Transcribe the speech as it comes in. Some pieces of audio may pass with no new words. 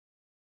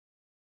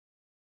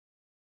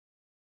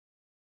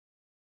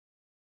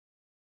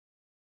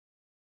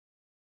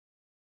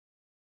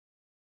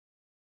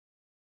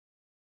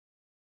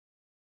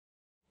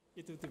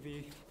It would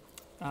be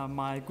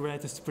my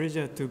greatest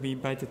pleasure to be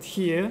invited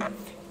here,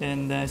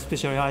 and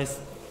especially I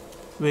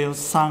will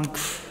thank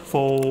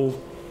for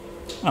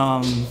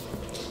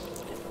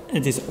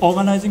this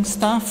organizing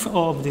staff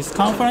of this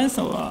conference,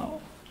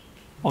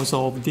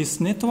 also of this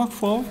network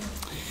for.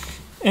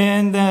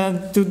 And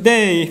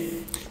today,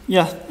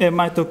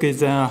 my talk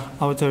is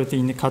Alterity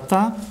in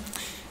Kata.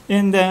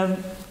 And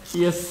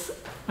yes,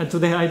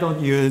 today I don't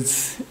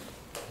use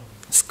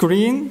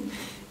screen.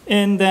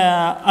 And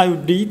I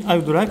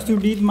would like to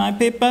read my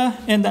paper,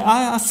 and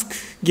I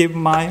give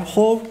my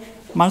whole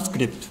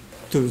manuscript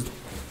to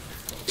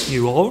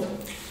you all.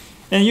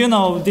 And you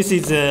know, this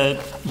is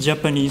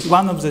Japanese,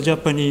 one of the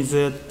Japanese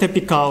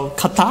typical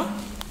kata,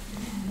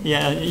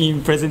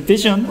 in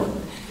presentation,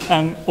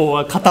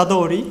 or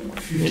katadori,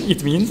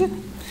 it means.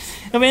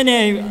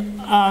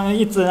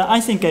 I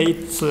think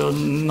it's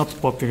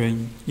not popular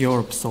in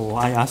Europe, so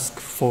I ask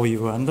for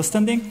your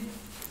understanding.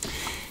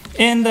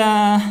 And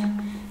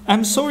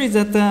I'm sorry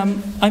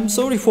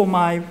for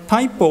my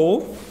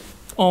typo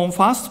on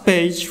first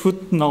page,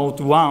 footnote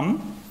 1.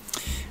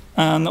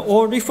 And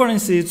all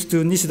references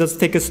to Nishida's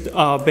text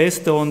are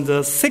based on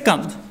the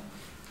second,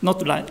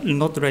 not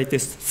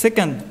latest,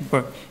 second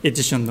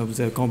edition of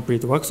the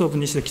complete works of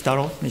Nishida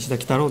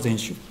Kitarō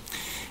Zenshu.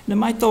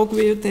 My talk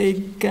will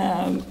take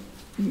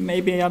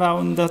maybe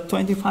around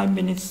 25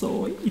 minutes,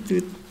 so it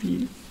would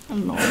be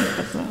long,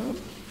 but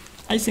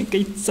I think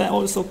it's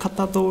also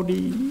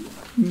katadori,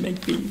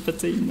 maybe,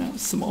 but in a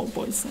small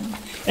voice.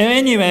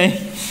 Anyway,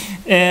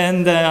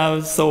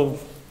 and so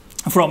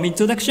from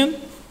introduction,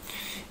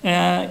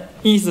 in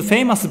his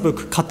famous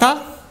book,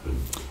 Kata,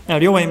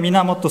 Ryō and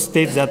Minamoto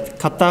states that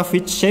kata,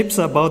 which shapes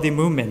a body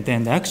movement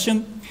and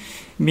action,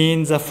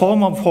 means a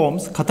form of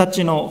forms,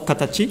 katachi no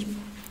katachi.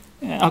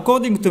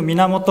 According to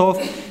Minamoto,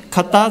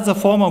 kata, the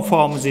form of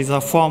forms, is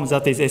a form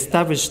that is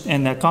established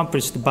and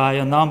accomplished by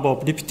a number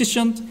of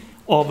repetitions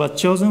of a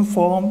chosen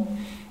form,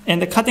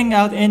 and cutting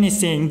out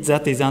anything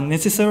that is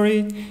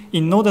unnecessary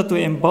in order to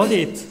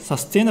embody it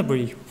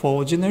sustainably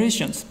for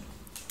generations.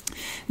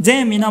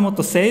 Then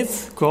Minamoto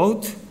says,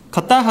 quote,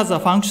 kata has a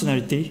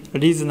functionality,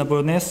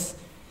 reasonableness,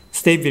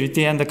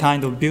 stability, and a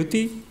kind of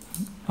beauty,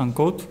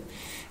 unquote.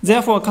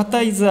 Therefore, kata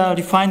is a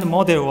refined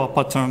model or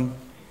pattern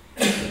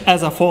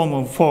as a form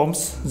of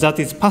forms that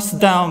is passed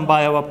down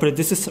by our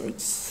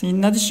predecessors.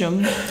 In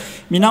addition,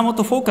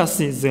 Minamoto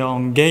focuses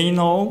on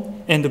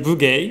geino and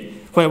bugei,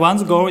 where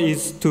one's goal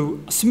is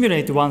to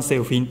assimilate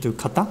oneself into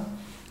kata,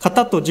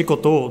 kata to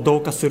jikotoを同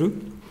化する,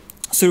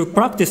 through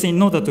practice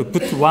in order to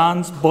put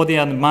one's body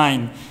and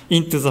mind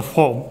into the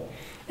form.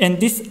 And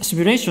this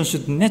assimilation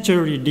should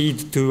naturally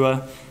lead to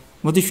a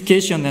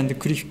modification and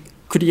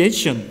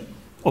creation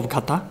of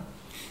kata.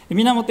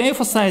 Minamoto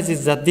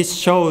emphasizes that this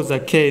shows a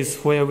case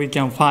where we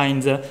can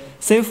find the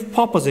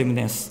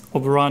self-purposiveness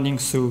of running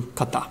through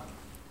kata.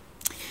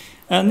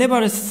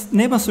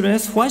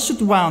 Nevertheless, why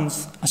should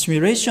one's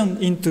assimilation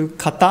into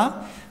kata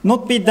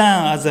not be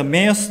done as a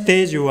mere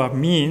stage or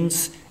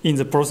means in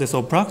the process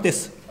of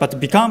practice, but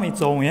become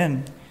its own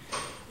end?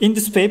 In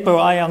this paper,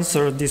 I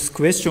answer this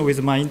question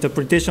with my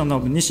interpretation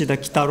of Nishida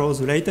Kitarō's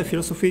later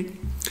philosophy.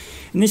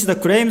 Nishida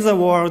claims the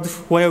world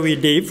where we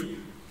live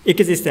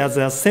exists as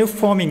a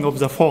self-forming of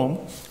the form,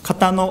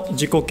 kata no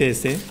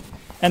jiko-keisei,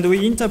 and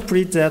we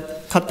interpret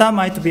that kata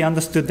might be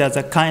understood as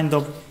a kind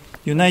of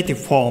united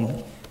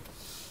form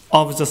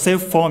of the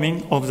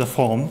self-forming of the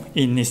form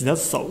in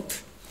Nishida's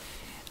thought.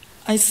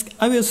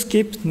 I will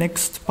skip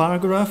next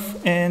paragraph,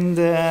 and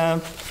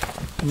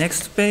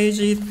next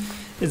page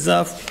is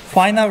the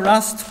final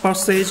last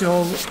passage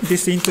of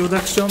this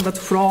introduction, but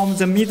from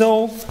the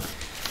middle,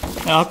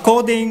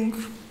 fourth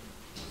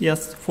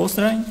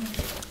line.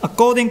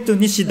 According to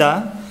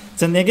Nishida,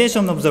 the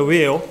negation of the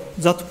will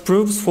that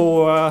proves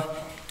for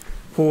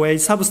a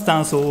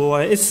substance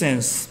or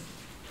essence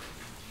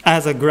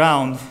as a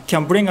ground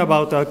can bring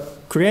about a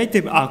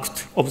creative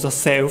act of the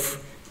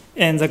self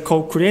and the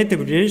co-creative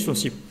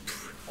relationship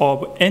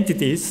of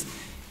entities,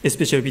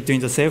 especially between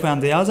the self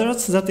and the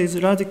others, that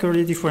is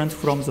radically different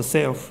from the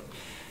self.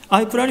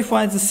 I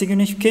clarify the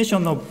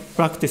signification of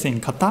practicing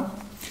kata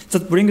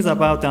that brings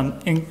about an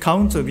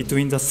encounter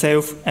between the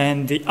self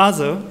and the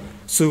other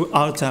through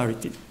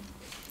alterity.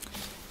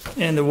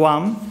 And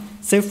one,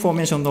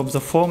 self-formation of the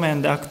form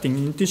and acting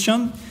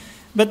intuition.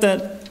 But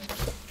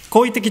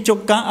行為的直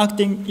感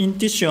acting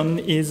intuition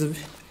is,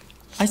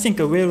 I think,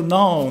 well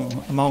known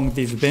among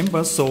these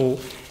members, so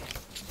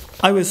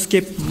I will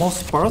skip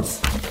most parts,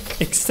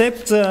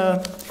 except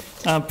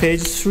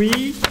page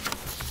 3,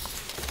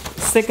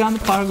 second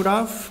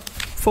paragraph.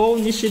 For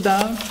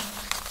Nishida,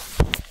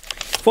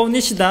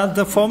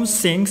 the form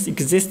things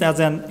exist as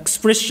an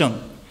expression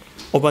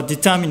of a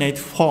determinate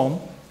form,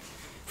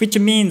 which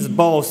means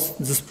both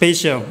the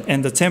spatial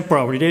and the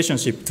temporal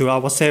relationship to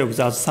ourselves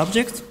as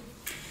subjects.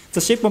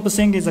 The shape of a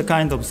thing is a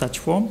kind of such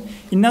form.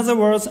 In other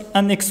words,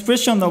 an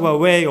expression of a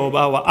way of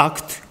our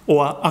act,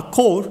 or a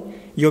call,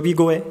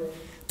 yobigoe,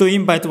 to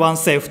invite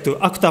oneself to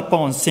act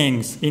upon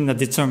things in a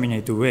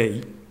determinate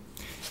way.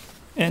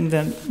 And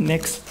then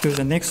to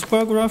the next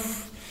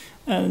paragraph,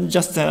 And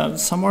just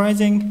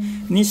summarizing,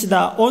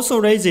 Nishida also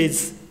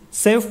raises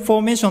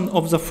self-formation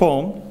of the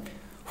form,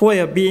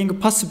 where being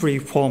passively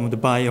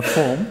formed by a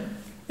form,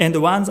 and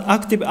one's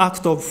active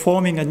act of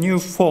forming a new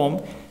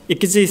form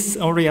exists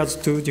only as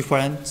two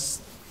different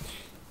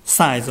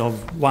sides of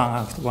one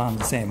act,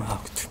 one same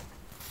act.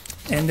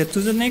 And to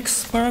the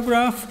next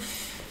paragraph,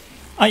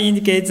 I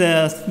indicate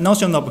the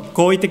notion of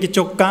行為的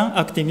直感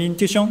acting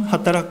intuition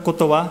働くこ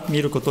とは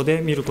見ることで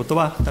見ること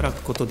は働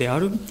くことであ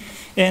る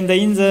and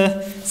in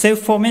the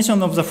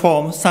self-formation of the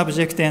form,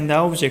 subject and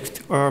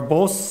object are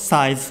both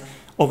sides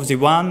of the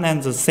one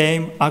and the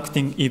same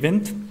acting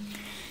event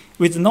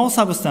with no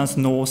substance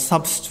nor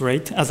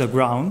substrate as a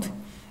ground,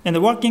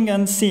 and working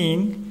and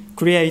seeing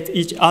create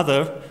each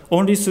other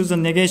only through the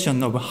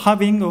negation of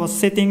having or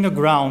setting a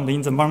ground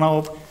in the manner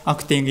of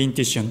acting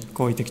intuition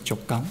行為的直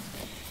感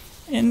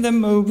And then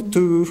move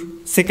to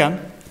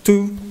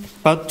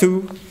part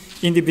 2,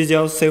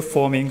 individual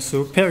self-forming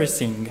through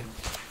perishing.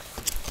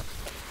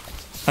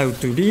 I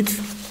would read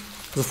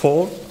the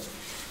 4.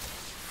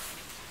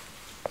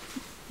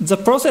 The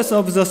process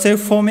of the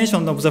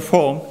self-formation of the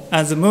form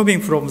as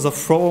moving from the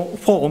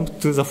form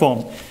to the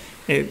form.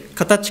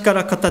 形か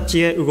ら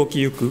形へ動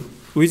きゆく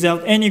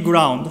without any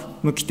ground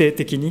無規定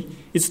的に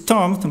is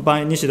termed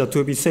by Nishida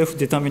to be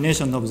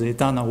self-determination of the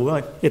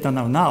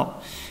eternal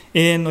now.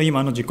 永遠の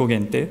今の自己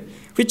限定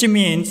which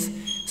means,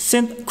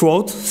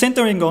 quote,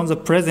 centering on the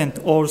present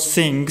all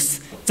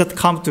things that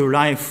come to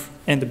life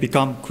and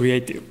become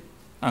creative,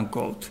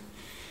 unquote.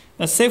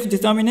 The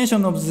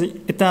self-determination of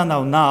the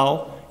eternal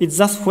now is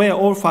thus where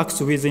all facts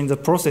within the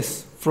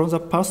process from the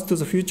past to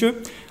the future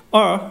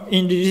are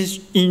in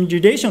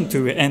relation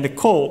to and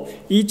call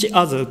each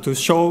other to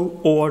show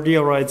or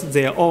realize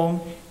their own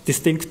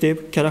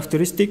distinctive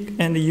characteristic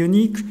and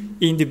unique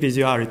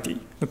individuality,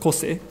 個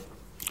性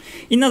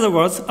In other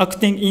words,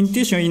 acting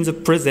intuition in the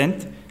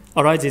present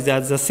arises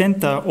as the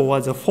center or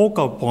as a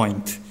focal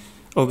point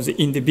of the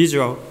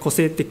individual 個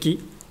性的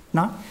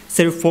な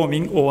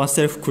self-forming or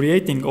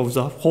self-creating of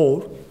the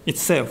whole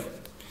itself.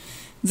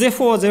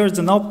 Therefore, there is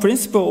no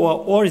principle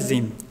or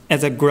origin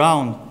as a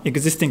ground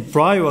existing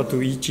prior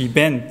to each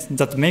event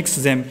that makes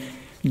them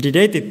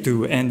related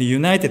to and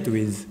united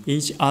with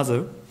each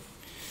other.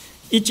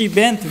 Each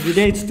event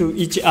relates to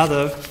each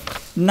other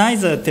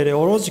neither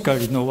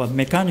teleologically nor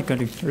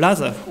mechanically,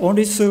 rather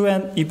only through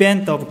an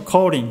event of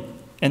calling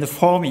and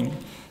forming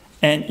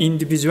an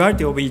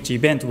individuality of each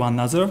event one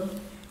another,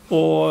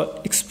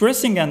 or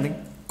expressing and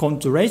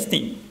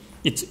contrasting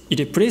its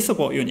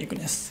irreplaceable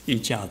uniqueness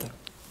each other.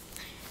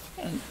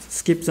 And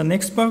skip the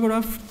next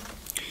paragraph.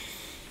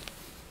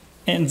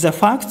 And the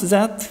fact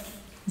that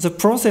the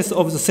process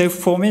of the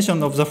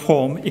self-formation of the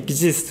form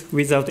exists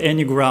without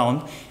any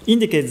ground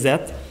indicates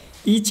that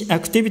each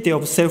activity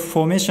of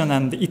self-formation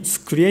and its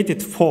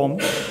created form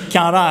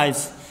can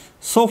arise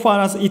so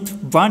far as it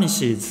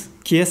vanishes,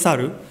 消え去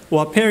る,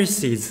 or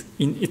perishes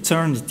in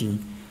eternity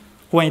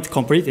when it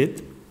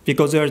completed,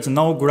 because there is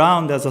no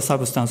ground as a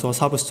substance or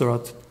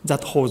substrate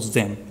that holds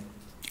them.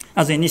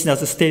 As in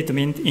Nishida's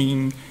statement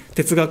in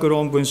哲学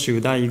論文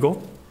集第5,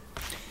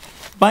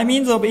 by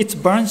means of its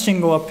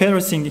vanishing or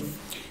perishing,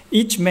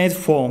 each made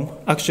form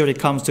actually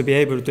comes to be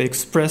able to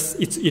express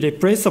its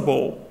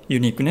irreplaceable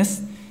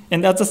uniqueness,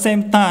 and at the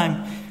same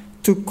time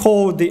to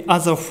call the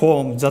other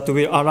form that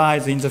will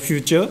arise in the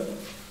future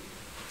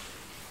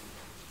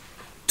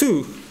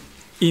to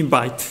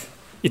invite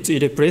its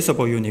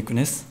irreplaceable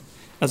uniqueness,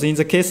 as in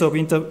the case of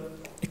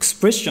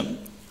expression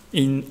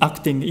in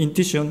acting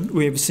intuition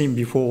we have seen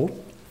before.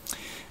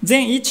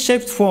 Then each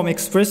shaped form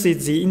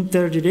expresses the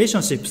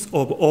interrelationships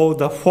of all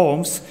the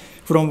forms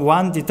from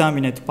one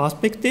determinate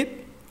perspective,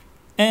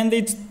 and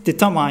it's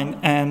determined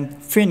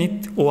and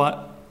finite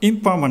or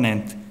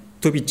impermanent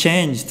to be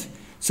changed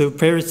through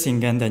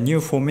perishing and a new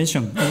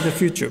formation in the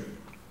future.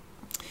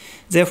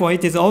 Therefore,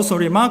 it is also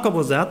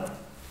remarkable that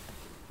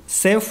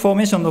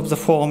self-formation of the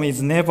form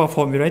is never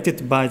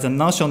formulated by the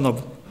notion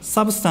of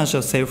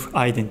substantial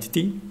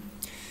self-identity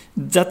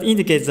that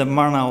indicates the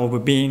manner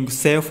of being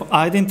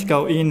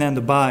self-identical in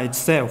and by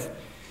itself.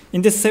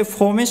 In this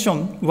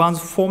self-formation, one's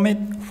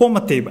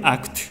formative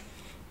act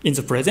in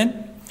the present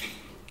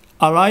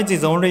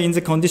arises only in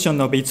the condition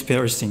of its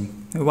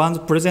perishing. One's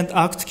present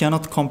act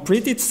cannot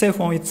complete itself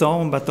on its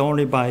own, but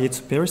only by its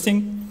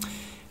perishing,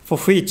 for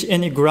which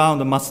any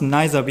ground must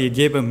neither be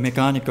given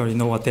mechanically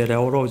nor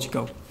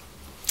teleological.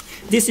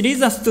 This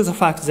leads us to the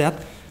fact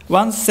that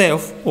one's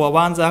self or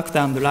one's act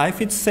and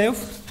life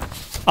itself,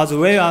 as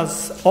well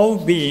as all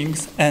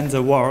beings and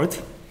the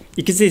world,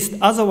 exist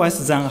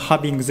otherwise than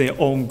having their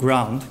own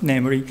ground,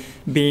 namely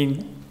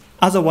being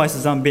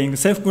otherwise than being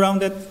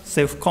self-grounded,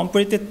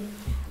 self-completed,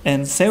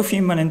 and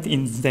self-immanent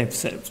in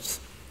themselves.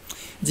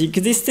 The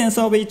existence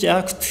of each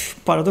act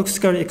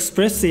paradoxically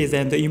expresses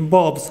and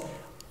involves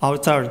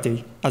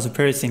alterity as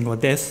perishing or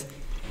death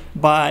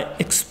by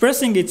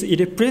expressing its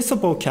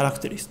irreplaceable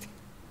characteristic.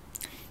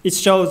 It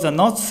shows a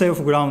not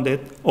self-grounded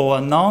or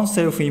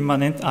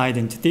non-self-immanent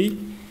identity,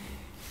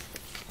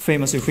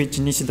 famously which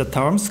Nishida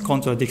terms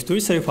contradictory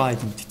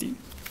self-identity,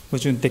 矛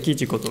盾的自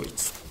己同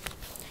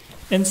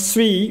一. And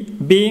 3,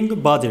 being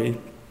bodily.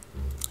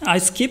 I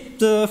skipped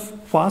the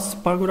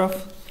first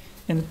paragraph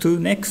and to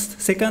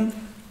next, second.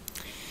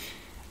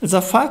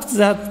 The fact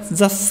that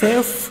the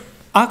self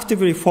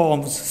actively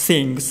forms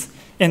things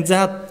and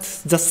that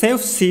the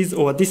self sees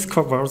or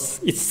discovers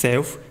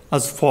itself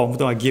as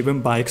formed or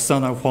given by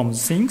external formed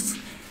things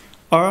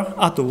are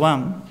at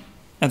one.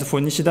 And for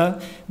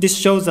Nishida, this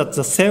shows that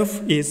the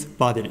self is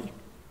bodily.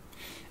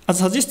 As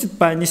suggested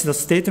by Nishida's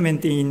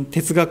statement in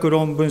哲学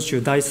論文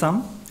集第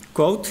3,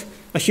 quote,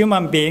 a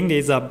human being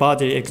is a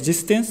bodily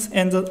existence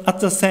and at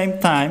the same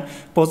time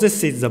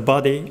possesses the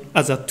body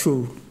as a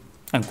tool,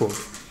 unquote.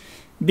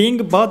 Being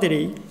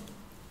bodily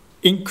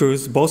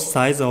includes both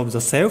sides of the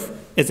self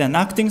as an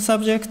acting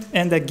subject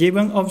and a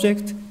given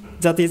object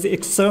that is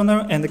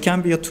external and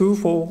can be a tool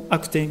for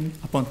acting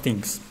upon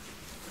things.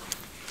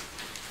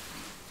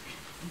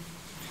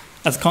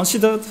 As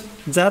considered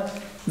that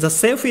the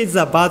self is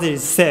the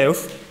body's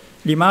self,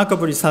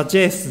 remarkably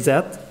suggests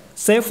that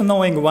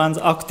self-knowing one's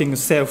acting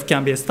self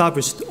can be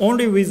established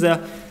only with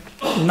a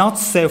not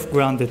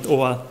self-grounded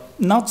or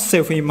not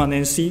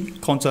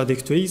self-immanency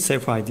contradictory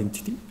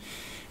self-identity.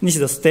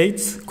 Nishida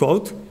states,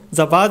 quote,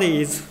 the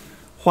body is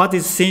what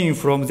is seen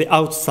from the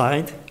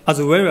outside as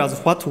well as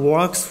what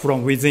works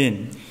from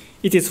within.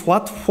 It is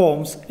what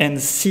forms and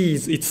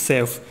sees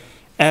itself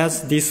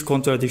as this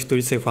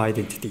contradictory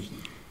self-identity.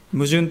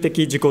 矛盾的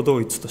自己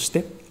同一とし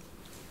て。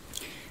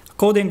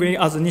Accordingly,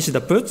 as Nishida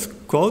puts,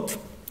 quote,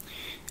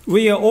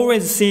 we are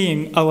always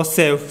seeing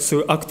ourselves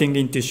through acting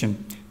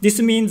intuition. This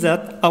means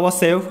that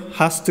ourself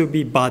has to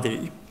be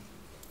bodily,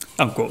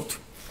 unquote.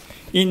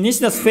 In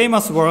Nishida's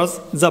famous words,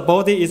 the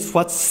body is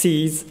what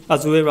sees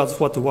as well as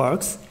what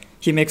works.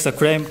 He makes a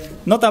claim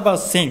not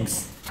about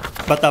things,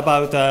 but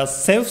about a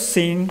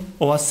self-seeing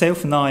or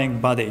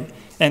self-knowing body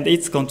and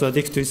its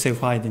contradictory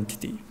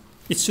self-identity.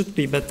 It should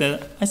be, but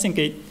I think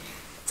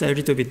it's a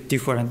little bit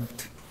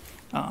different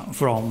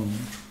from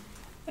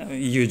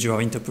usual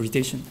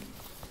interpretation.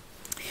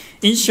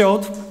 In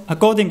short,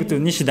 according to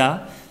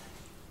Nishida,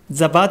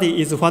 the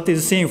body is what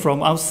is seen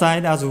from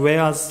outside as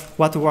well as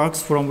what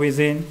works from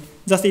within.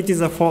 Thus, it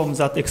is a form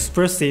that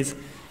expresses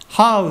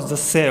how the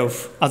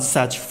self as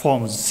such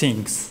forms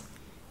things,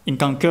 in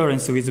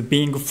concurrence with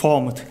being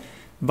formed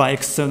by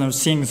external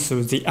things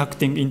through the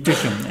acting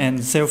intuition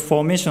and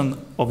self-formation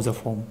of the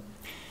form.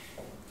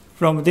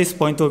 From this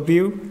point of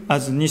view,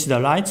 as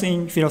Nishida writes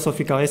in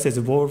Philosophical Essays,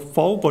 Vol.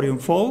 4, Volume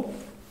 4,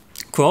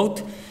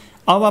 quote,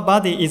 our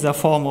body is a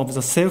form of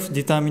the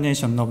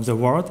self-determination of the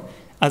world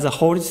as a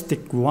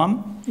holistic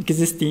one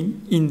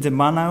existing in the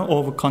manner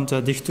of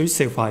contradictory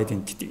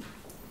self-identity.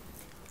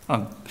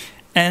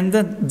 And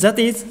that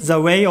is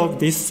the way of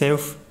this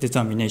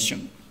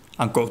self-determination,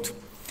 unquote.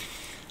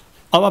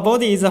 Our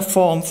body is a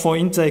form for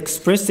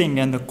inter-expressing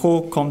and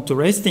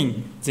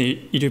co-contrasting the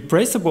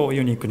irreplaceable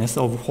uniqueness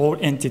of whole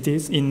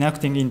entities in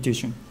acting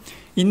intuition.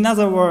 In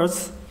other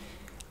words,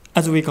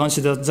 as we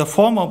consider the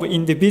form of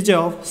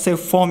individual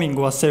self-forming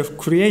or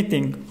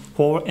self-creating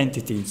whole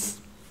entities.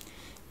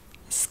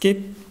 Skip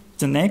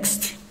the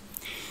next.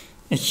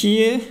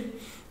 Here,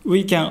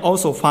 we can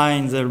also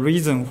find the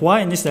reason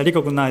why Nishida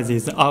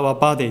recognizes our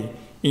body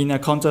in a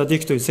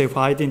contradictory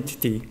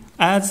self-identity,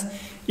 as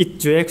it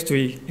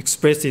directly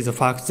expresses the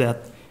fact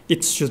that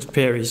it should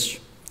perish.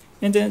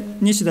 And then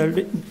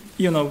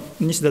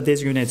Nishida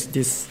designates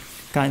this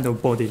kind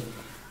of body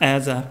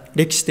as a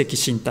歴史的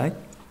身体.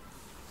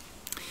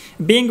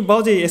 Being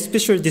body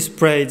especially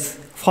displays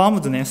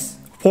formedness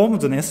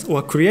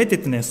or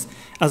createdness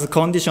as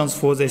conditions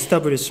for the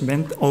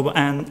establishment of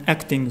an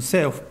acting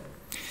self.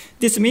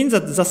 This means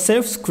that the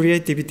self's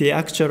creativity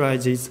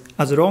actualizes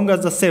as long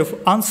as the self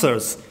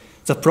answers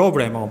the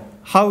problem of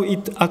how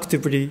it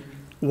actively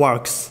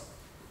works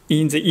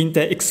in the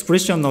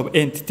inter-expression of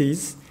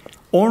entities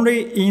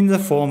only in the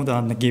formed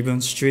and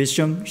given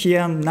situation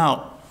here and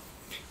now.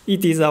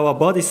 It is our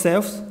body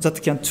self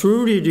that can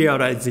truly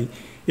realize the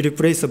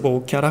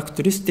irreplaceable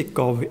characteristic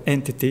of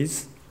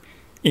entities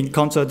in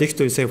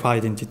contradictory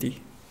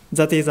self-identity.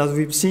 That is, as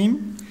we've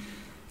seen,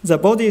 the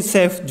body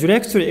itself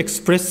directly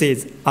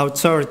expresses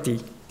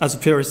alterity as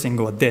perishing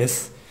or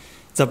death.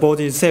 The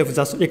body itself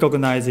thus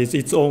recognizes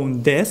its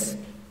own death,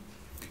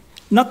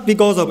 not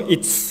because of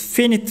its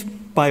finite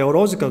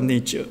biological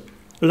nature,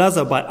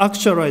 rather by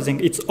actualizing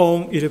its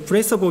own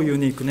irreplaceable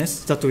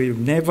uniqueness that will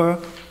never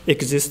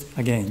exist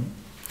again.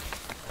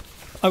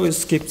 I will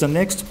skip the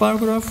next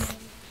paragraph.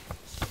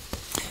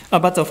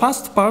 But the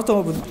first part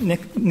of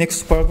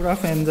next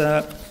paragraph and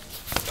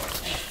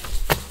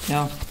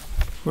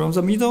from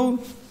the middle,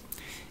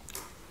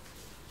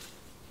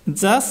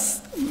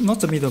 thus, not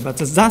the middle, but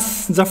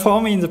thus the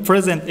form in the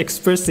present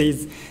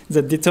expresses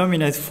the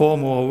determinate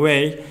form or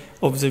way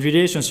of the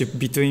relationship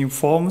between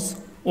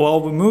forms or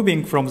of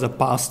moving from the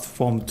past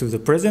form to the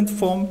present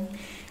form.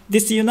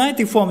 This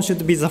united form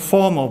should be the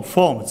form of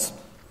forms.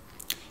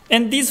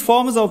 And these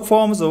forms of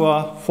forms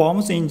or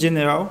forms in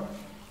general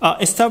are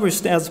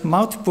established as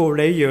multiple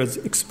layers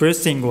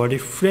expressing or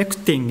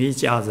reflecting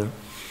each other.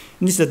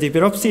 Nishida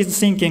develops his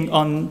thinking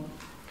on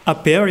a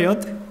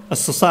period a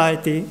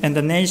society, and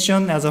a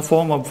nation as a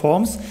form of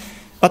forms,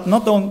 but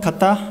not on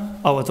kata,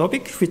 our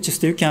topic, which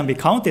still can be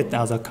counted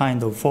as a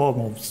kind of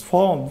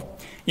form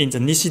in the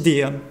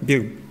Nishidian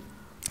view.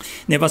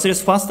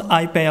 Nevertheless, first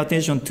I pay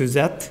attention to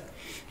that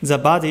the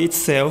body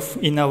itself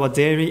in our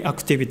daily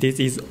activities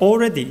is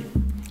already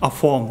a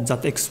form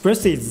that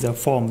expresses the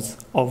forms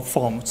of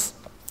forms.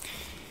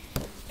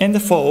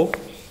 And 4,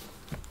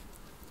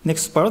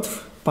 next part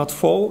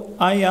 4,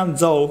 I and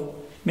thou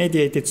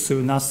mediated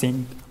through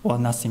nothing or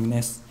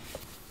nothingness.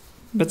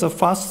 But the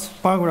first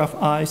paragraph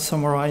I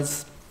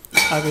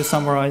will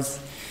summarize.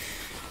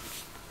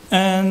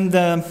 And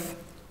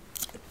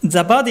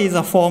the body is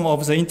a form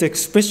of the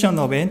inter-expression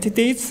of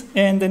entities,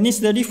 and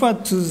Nishida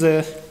referred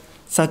to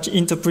such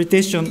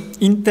interpretation,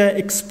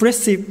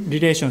 inter-expressive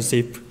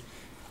relationship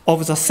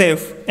of the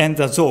self and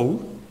the thou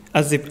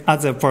as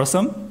a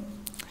person.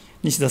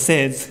 Nishida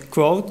says,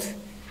 quote,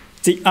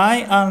 the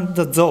I and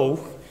the thou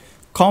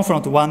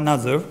confront one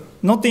another,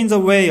 not in the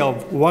way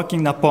of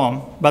working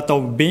upon, but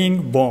of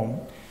being born.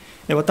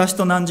 私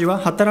と汝は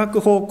働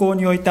く方向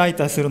において相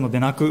対するので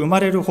なく、生ま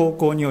れる方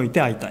向において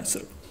相対す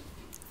る。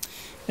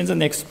In the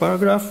next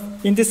paragraph,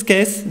 in this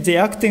case, the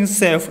acting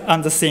self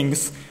and the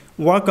things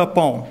work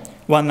upon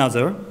one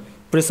another,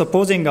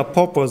 presupposing a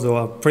purpose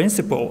or a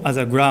principle as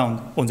a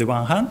ground on the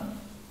one hand,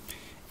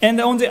 and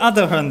on the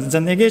other hand, the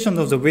negation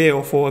of the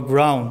will for a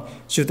ground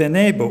should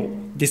enable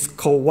this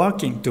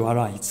co-working to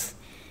arise.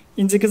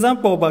 In the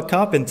example of a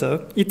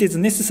carpenter, it is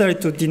necessary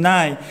to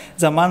deny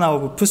the manner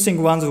of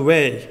pushing one's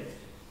way,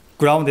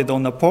 grounded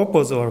on a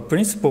purpose or a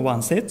principle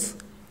one sets.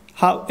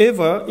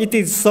 However, it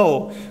is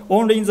so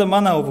only in the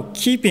manner of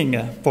keeping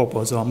a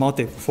purpose or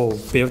motive for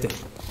building,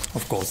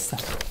 of course.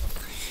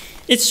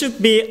 It should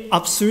be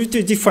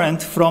absolutely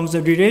different from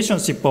the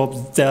relationship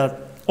of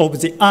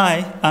the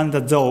I and the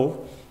thou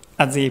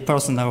as the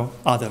personal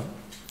other.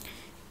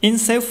 In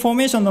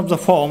self-formation of the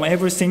form,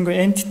 every single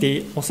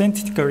entity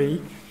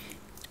authentically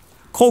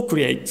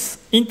co-creates,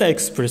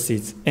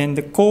 inter-expresses,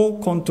 and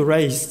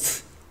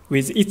co-contrasts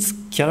with its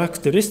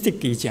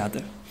characteristic each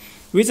other,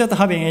 without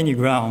having any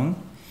ground,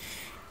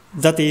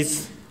 that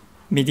is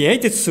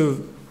mediated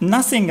through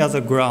nothing as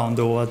a ground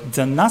or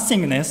the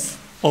nothingness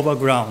of a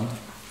ground.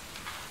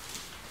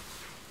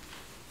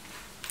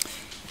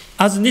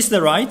 As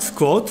Nishida writes,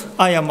 quote,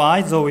 I am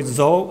I, thou is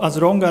thou, as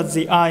long as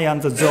the I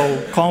and the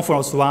thou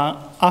confronts one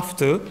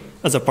after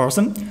as a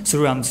person,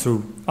 through and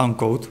through,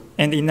 unquote.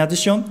 And in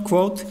addition,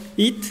 quote,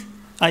 it,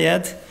 I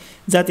add,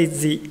 that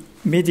is the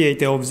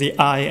mediator of the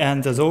I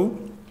and the thou,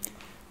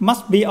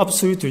 must be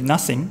absolutely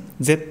nothing,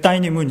 絶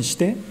対に無にし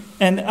て,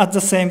 and at the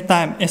same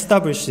time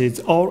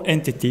establishes all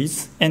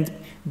entities, and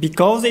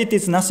because it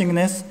is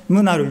nothingness,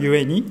 無なるゆ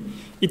えに,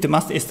 it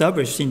must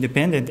establish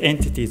independent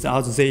entities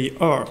as they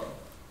are,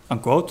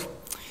 unquote.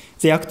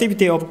 The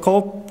activity of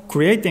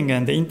co-creating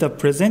and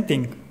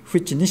interpresenting,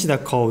 which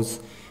Nishida calls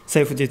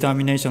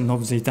self-determination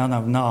of the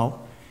eternal now,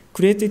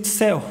 creates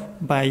itself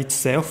by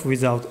itself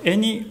without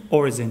any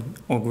origin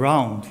or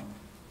ground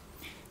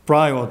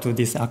prior to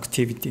this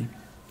activity.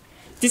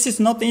 This is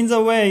not in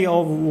the way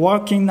of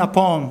working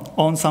upon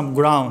on some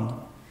ground,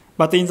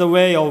 but in the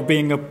way of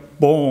being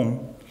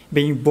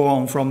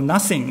born from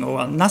nothing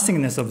or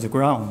nothingness of the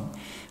ground,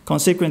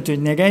 consequently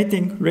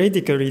negating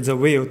radically the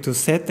will to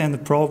set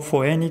and probe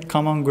for any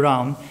common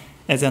ground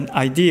as an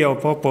ideal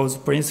purpose,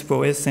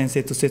 principle, essence,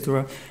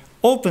 etc.,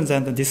 opens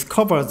and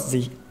discovers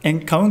the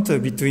encounter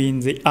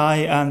between the I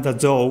and the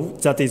thou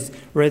that is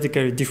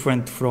radically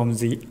different from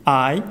the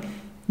I,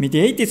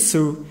 mediated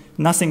through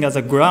nothing as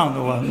a ground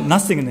or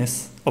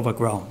nothingness of a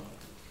ground.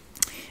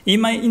 In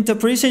my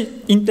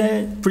interpretation,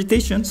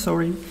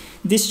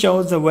 this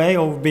shows the way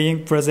of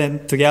being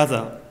present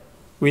together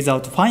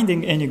without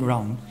finding any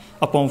ground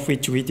upon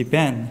which we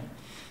depend,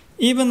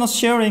 even not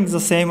sharing the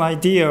same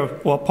idea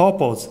or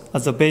purpose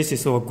as a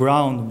basis or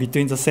ground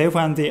between the self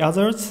and the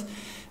others.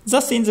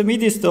 Thus, in the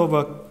midst of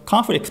a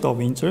conflict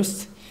of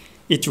interest,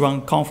 each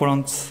one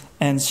confronts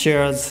and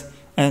shares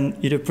an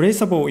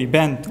irreplaceable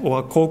event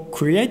or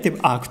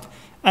co-creative act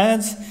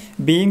as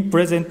being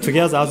present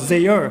together as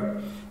they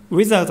are,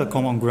 without a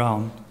common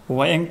ground,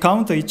 or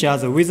encounter each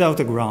other without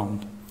a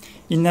ground.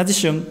 In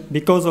addition,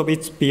 because of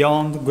its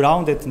beyond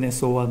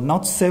groundedness or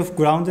not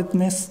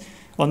self-groundedness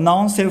or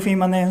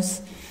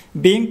non-self-immanence,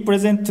 being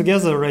present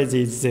together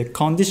raises the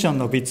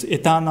condition of its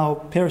eternal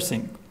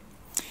piercing,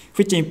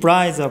 which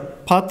implies a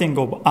parting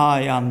of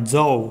I and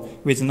thou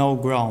with no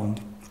ground.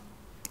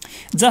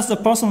 Thus, the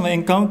personal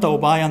encounter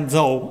of I and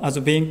thou as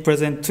being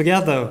present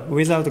together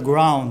without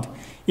ground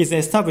is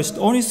established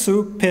only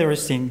through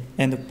perishing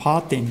and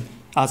parting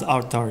as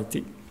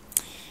alterity.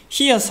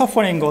 Here,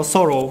 suffering or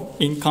sorrow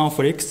in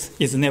conflicts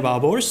is never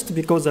abolished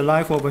because the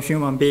life of a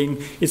human being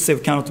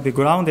itself cannot be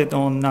grounded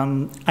on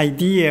an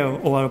idea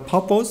or a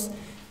purpose,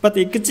 but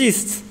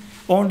exists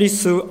only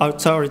through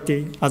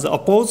alterity as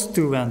opposed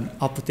to an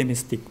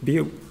optimistic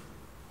view.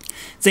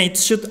 Then it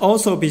should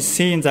also be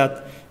seen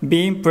that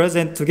being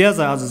present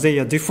together as they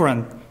are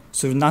different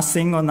through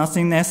nothing or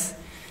nothingness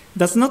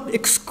does not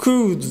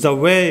exclude the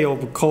way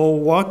of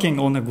co-working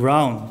on the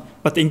ground,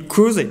 but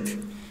includes it,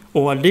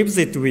 or lives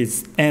it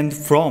with and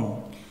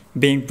from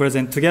being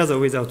present together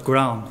without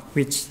ground,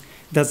 which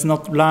does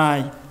not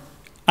lie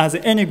as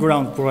any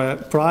ground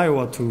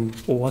prior to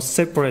or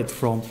separate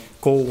from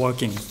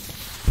co-working.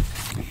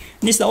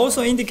 Nishida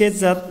also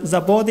indicates that the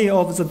body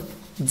of the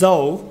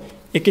thou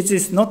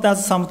exists not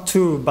as some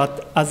two,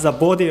 but as the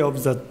body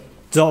of the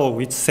thou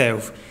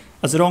itself,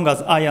 as long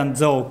as I and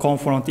thou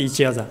confront each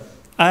other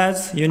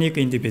as unique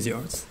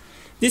individuals.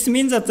 This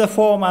means that the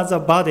form as a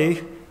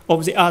body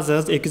of the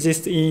others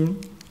exists in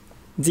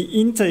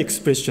the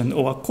inter-expression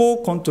or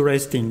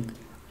co-contrasting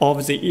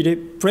of the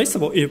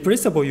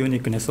irrepressible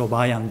uniqueness of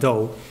I and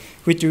thou,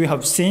 which we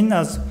have seen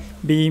as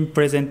being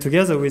present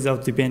together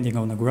without depending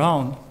on the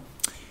ground.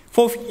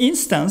 For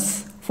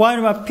instance,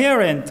 while a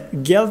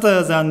parent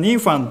gathers an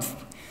infant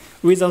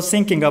without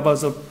thinking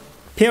about the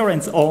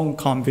parent's own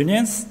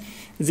convenience,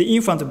 the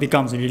infant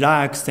becomes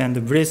relaxed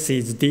and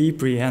breathes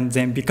deeply and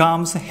then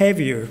becomes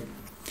heavier.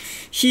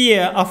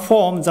 Here, a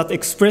form that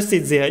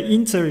expresses their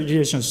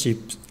interrelationship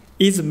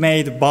is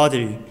made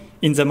bodily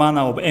in the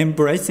manner of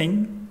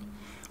embracing,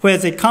 where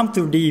they come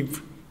to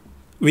live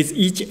with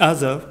each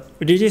other,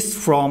 released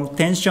from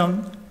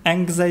tension,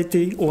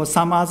 anxiety, or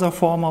some other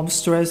form of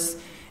stress,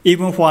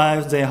 even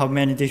while they have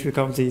many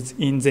difficulties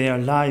in their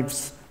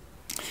lives.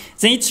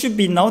 Then it should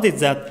be noted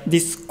that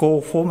this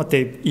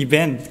co-formative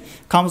event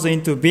comes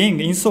into being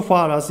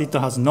insofar as it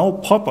has no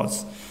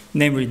purpose,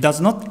 namely does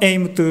not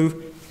aim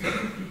to,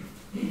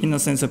 in a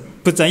sense,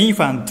 put the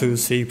infant to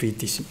sleep,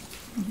 etc.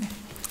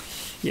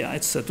 Yeah,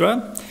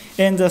 etc.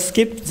 And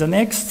skip the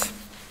next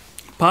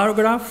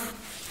paragraph.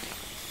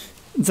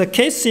 The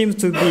case seems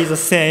to be the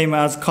same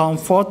as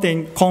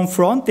confronting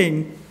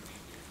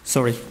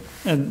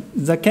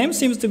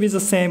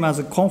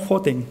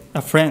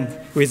a friend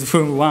with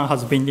whom one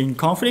has been in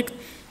conflict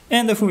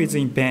and who is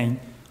in pain,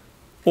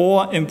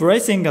 or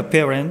embracing a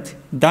parent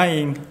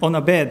dying on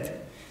a bed.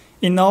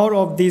 In all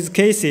of these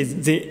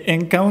cases, the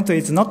encounter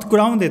is not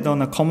grounded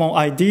on a common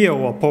idea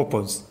or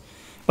purpose,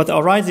 but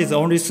arises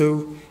only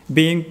through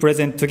being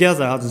present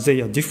together as they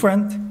are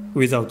different,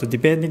 without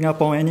depending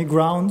upon any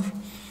ground.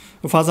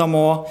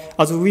 Furthermore,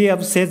 as we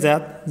have said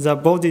that the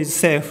body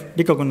itself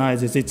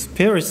recognizes its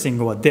perishing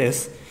or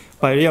death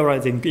by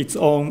realizing its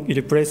own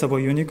irrepressible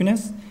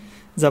uniqueness,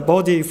 the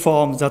body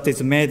form that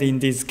is made in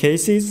these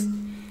cases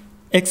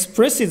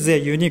expresses their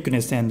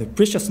uniqueness and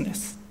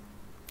preciousness.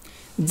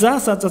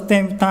 Thus, at the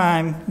same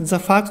time, the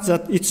fact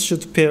that it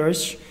should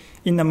perish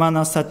in a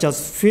manner such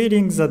as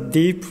feeling the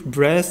deep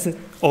breath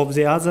of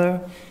the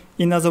other,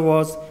 in other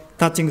words,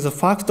 touching the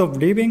fact of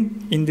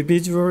living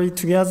individually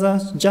together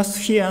just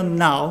here and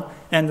now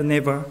and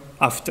never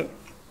after.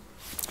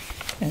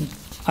 And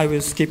I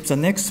will skip the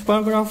next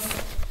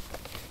paragraph.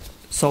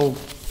 So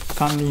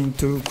coming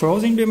to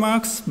closing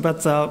remarks,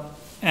 but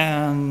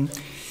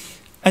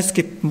I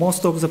skipped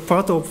most of the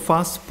part of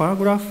first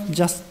paragraph,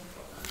 just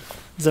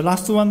the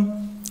last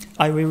one.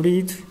 I will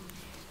read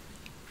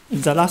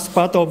the last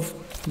part of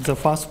the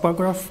first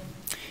paragraph.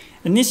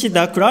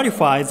 Nishida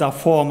clarifies a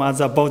form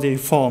as a body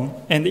form,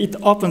 and it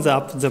opens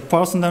up the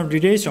personal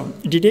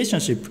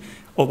relationship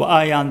of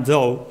I and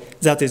thou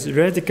that is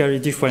radically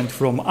different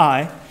from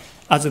I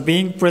as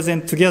being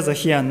present together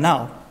here and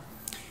now,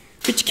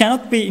 which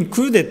cannot be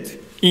included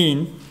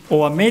in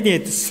or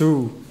mediated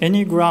through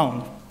any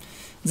ground.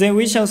 Then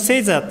we shall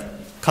say that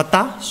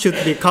kata should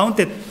be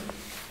counted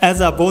as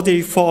a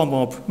bodily form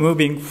of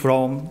moving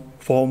from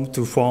form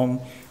to form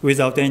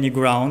without any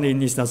ground in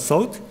Nishida's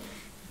thought,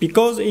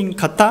 because in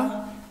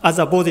kata, as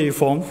a bodily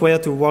form where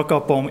to work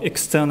upon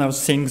external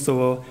things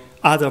or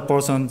other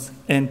persons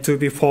and to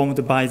be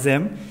formed by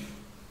them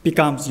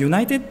becomes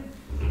united,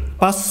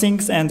 past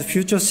things and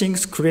future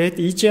things create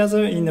each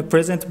other in the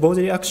present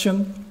bodily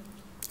action.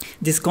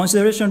 This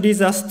consideration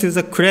leads us to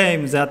the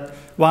claim that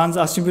one's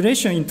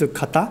assimilation into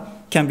kata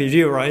can be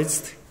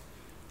realized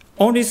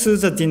only through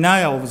the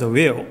denial of the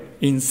will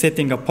in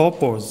setting a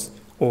purpose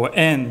or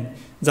end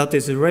that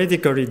is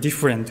radically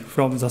different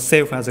from the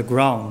self as a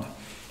ground,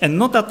 and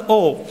not at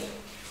all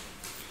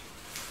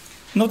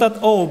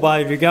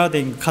by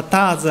regarding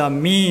kata as a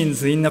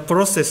means in a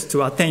process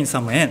to attain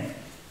some end.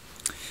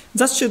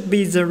 That should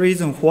be the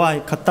reason why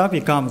kata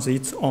becomes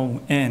its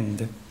own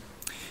end.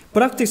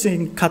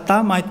 Practicing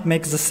kata might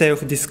make the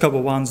self discover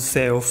one's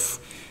self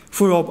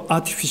full of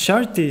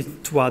artificiality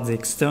towards the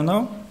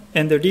external,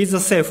 and lead the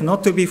self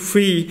not to be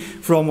free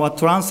from or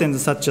transcend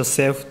such a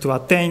self to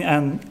attain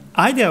an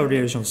ideal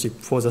relationship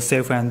for the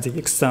self and the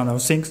external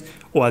things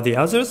or the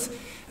others,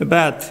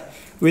 but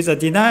with a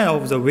denial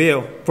of the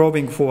will,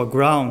 probing for a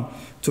ground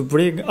to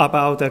bring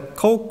about a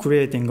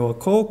co-creating or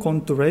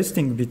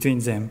co-contrasting between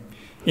them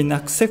in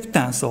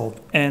acceptance of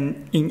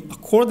and in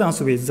accordance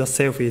with the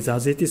self is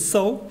as it is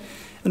so,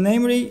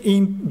 namely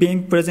in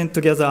being present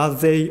together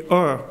as they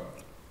are.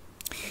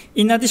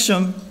 In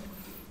addition,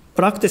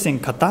 practicing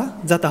kata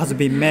that has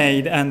been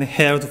made and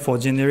held for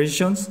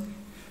generations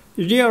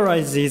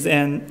realizes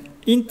an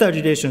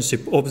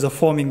interrelationship of the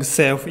forming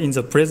self in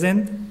the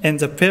present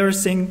and the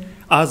perishing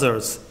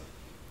others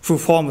who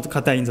formed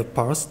kata in the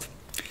past.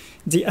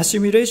 The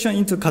assimilation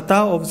into kata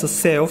of the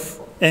self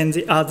and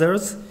the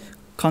others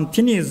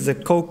continues the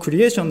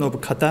co-creation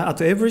of kata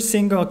at every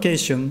single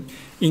occasion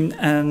in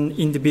an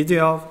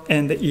individual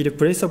and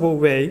irreplaceable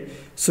way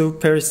through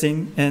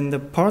perishing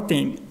and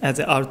parting as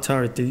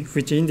alterity,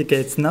 which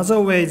indicates another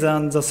way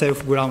than the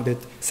self-grounded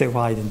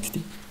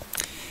self-identity.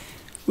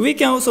 We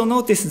can also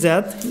notice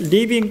that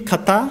living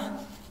kata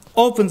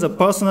opens a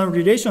personal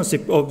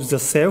relationship of the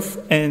self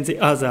and the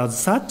other as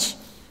such,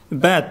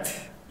 but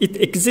it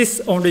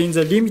exists only in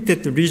the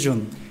limited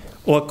region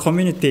or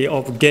community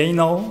of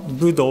geino,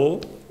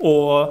 budo,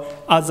 or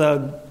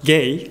other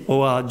gei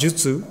or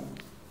jutsu,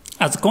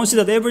 as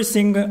considered every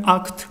single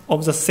act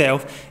of the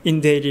self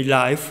in daily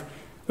life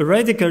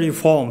radically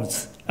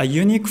forms a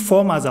unique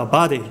form as a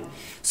body,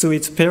 through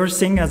its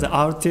perishing as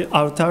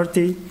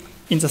alterity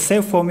in the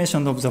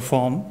self-formation of the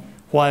form,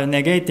 while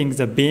negating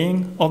the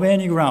being of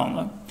any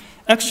ground.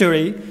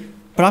 Actually,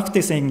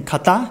 practicing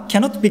kata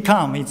cannot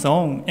become its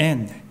own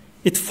end.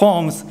 It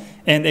forms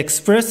and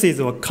expresses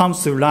or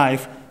comes to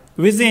life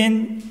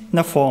within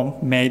the form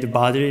made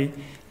bodily,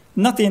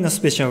 not in a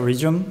special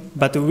region,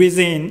 but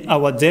within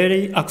our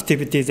daily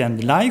activities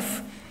and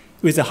life,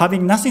 with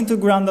having nothing to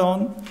ground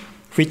on,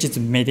 which is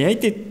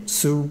mediated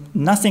through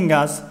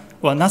nothingness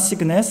or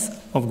nothingness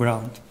of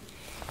ground.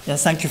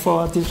 Yes, thank you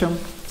for attention.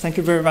 Thank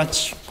you very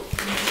much.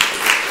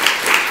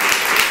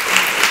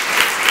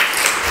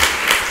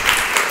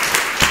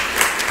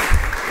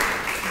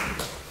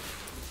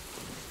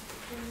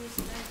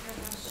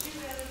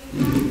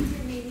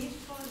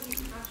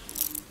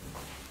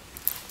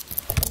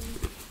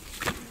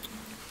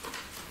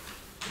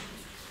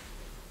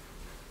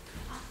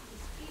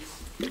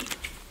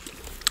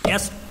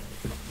 Yes. I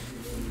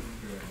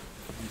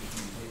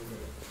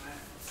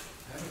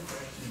have a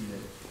question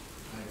that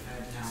I've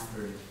had now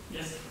for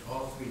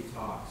all three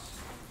talks.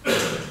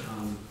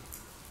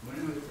 When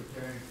I was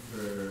preparing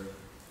for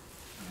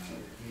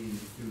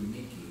reading through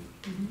Nikki,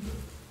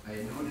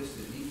 I noticed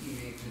that Nikki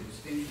makes a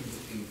distinction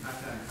between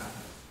kata and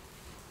kata.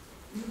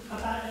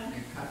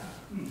 And kata.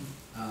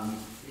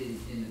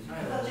 In the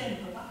title,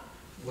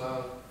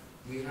 well,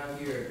 we have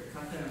here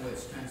kata, and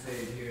what's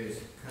translated here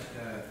is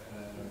kata,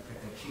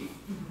 katachi.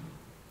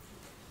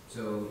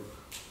 So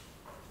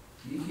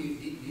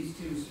these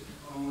two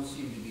almost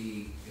seem to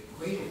be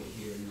equated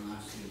here in the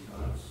last two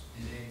talks,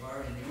 and they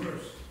are in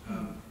yours.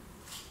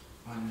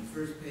 On the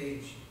first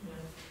page,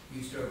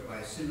 you start by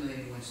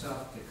assimilating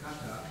oneself to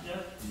kata,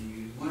 and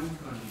you use one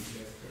kanji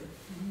character,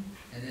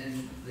 and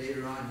then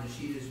later on,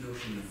 Nishida's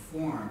notion of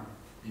form,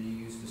 and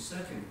you use the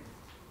second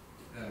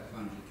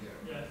kanji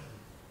character.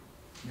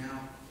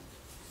 Now,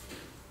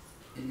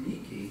 in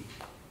Nikki,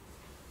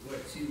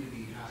 what seems to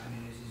be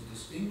happening is he's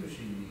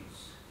distinguishing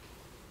these.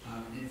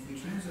 And if we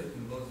translate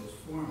them both as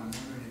form, I'm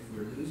wondering if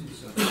we're losing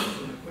something.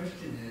 So the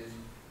question is,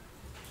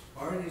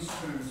 are these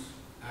terms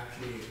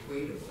actually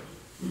equatable?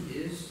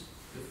 Is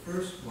the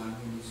first one,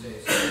 when you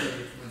say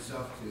assimilate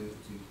oneself to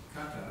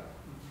kata,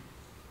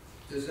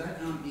 does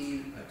that not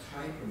mean a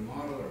type, a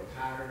model, or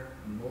pattern,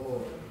 a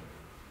mold?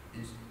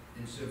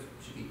 And so it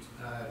should be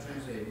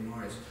translated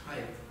more as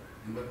type.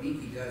 And what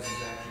Nikki does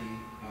is actually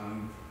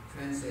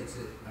translates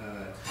it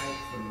type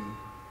from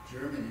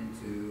German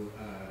into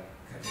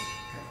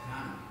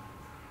katana,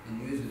 and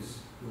uses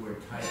the word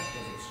type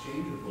as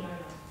exchangeable.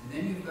 And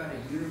then you've got a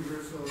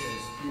universal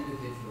that's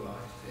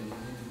individualized, and an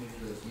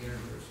individual that's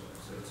universal.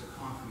 So it's a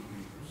concrete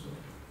universal.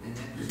 And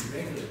then there's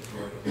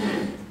regulatory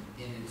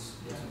in its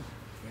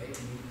right?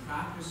 And you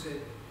practice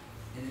it,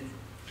 and it's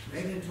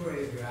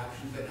regulatory of your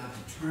actions, but not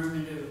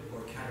determinative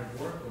or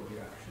categorical of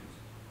your actions.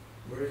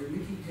 Whereas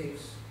Nikki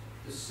takes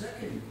the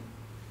second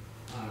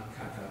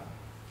kata,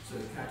 so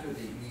the kata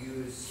that you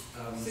use,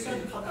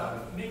 Second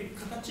kata, maybe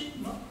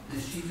katachi, no?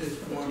 Nishida's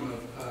form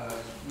of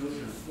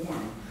notion of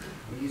form.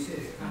 When you say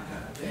the kata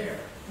there,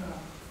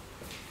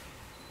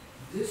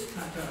 this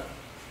kata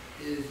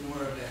is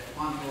more of an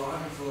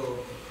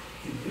ontological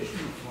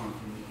conditional form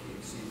from Nikki,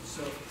 it seems.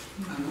 So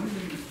I'm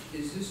wondering,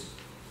 is this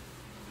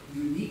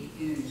unique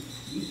in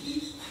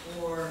Nikki,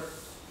 or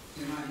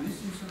am I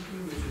missing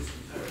something, which is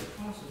entirely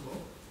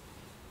possible,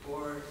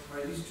 or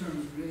are these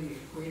terms really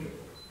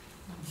equatable?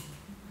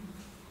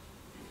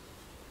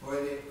 Or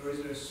is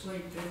there a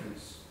slight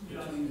difference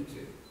between the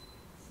two?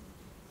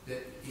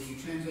 That if you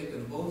translate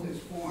them both as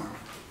form,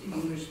 the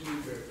English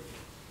speaker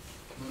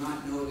will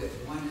not know that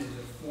one is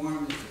a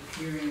form that's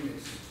appearing,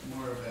 that's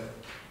more of a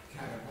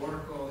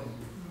categorical, and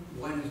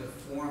one is a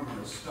form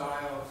or a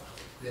style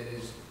that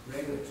is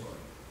regulatory.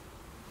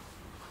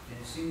 And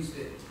it seems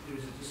that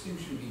there's a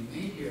distinction being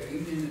made here.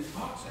 Even in the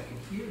talks, I can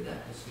hear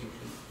that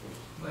distinction.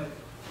 But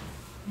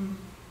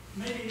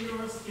maybe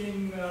you're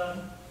asking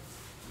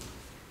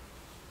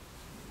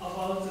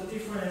about the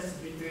difference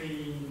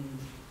between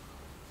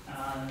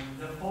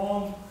the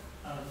form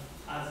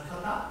as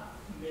kata,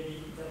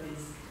 maybe that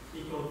is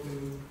equal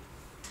to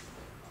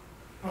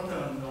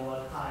pattern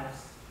or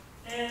types,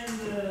 and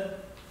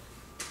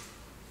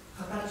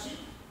katachi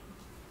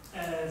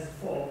as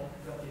form,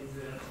 that is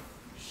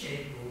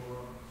shape or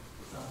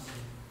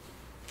something.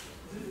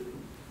 Is it?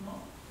 No?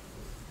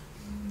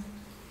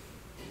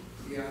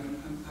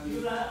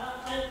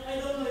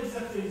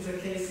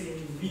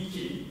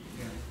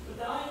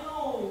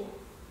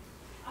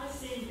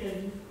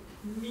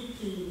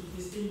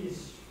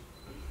 distinguish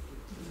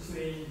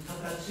between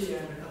katachi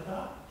and kata,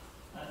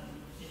 and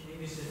in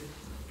English,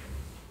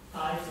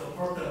 types or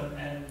pattern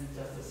and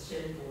just a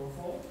shape or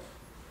form.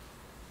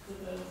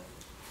 But,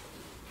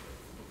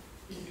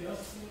 if you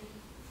ask me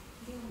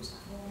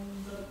on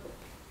the,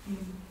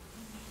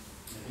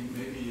 I think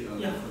maybe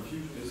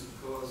confusion is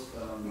because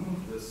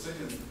the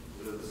second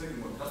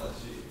one,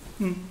 katachi,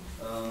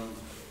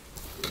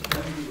 it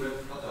can be read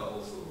kata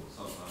also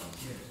sometimes.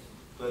 Yes.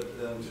 But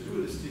to do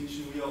a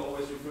distinction, we are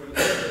always referring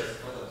to it as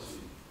katachi,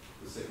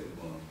 the second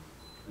one.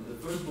 And the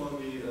first one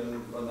we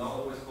are now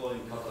always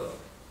calling kata.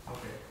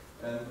 Okay.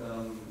 And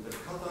the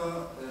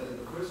kata,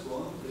 the first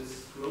one, is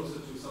closer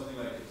to something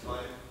like a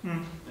type,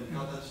 and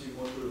katachi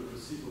more to a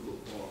perceivable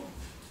form.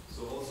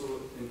 So also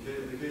in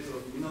the case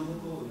of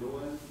Minamoto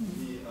Yoen,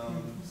 he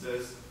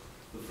says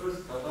the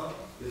first kata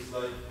is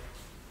like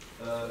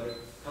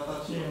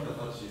katachi or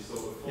katachi, so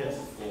a form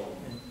of form,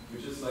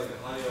 which is like a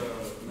higher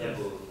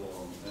level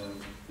form. And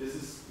this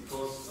is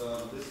because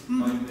this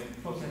might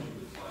make potential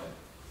with type.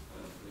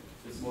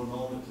 It's more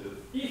normative.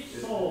 If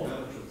it so,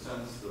 kind of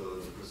transcends the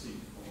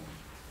perceived form.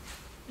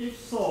 If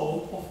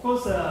so, of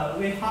course,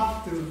 we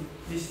have to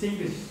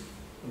distinguish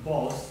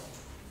both.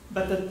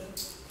 But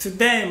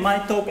today, my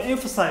talk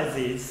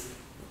emphasizes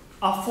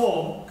a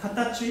form,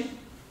 katachi,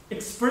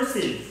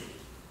 expresses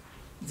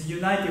the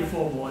united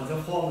form or the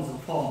forms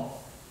of form.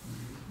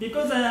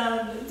 Because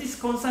this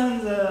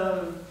concerns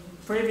the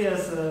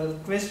previous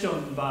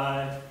question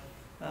by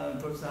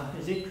Professor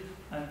Hijik,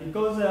 and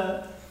because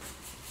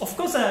of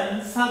course,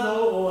 in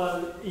Sado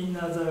or in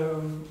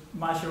the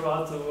martial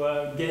arts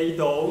or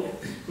Geido,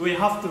 we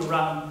have to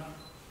run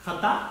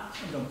kata,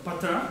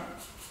 pattern.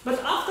 But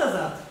after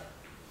that,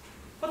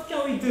 what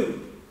can we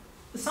do?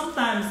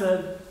 Sometimes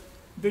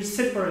they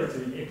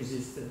separately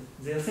exist.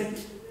 There's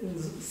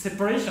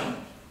separation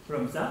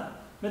from that.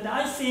 But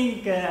I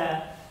think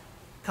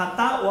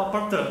kata or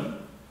pattern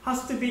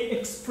has to be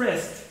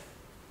expressed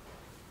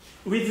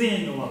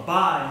within or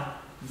by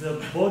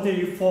the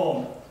bodily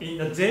form in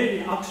the daily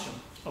action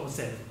of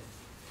self.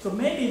 So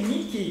maybe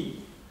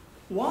Nikki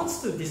wants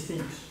to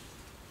distinguish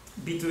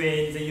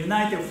between the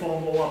united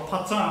form or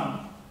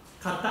pattern,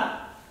 kata,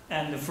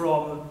 and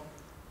from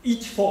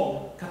each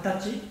form,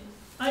 katachi.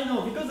 I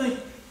know because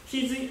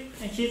his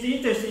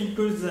interest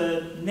includes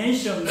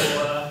nation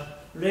or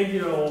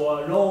regular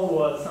or law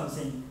or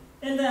something.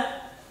 And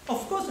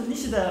of course,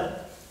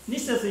 Nishida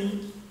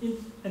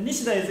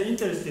is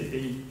interested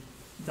in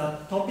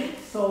that topic.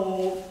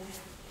 So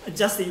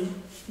just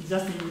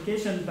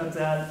indication, but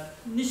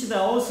Nishida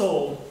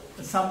also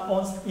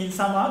in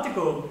some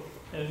article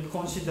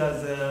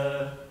considers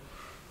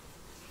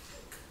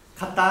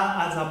kata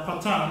as a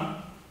pattern,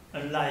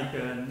 like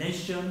a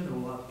nation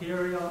or a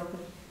period.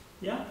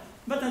 Yeah,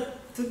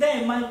 but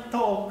today my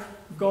talk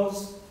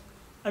goes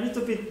a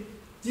little bit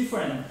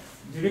different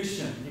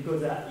direction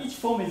because each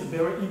form is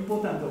very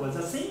important.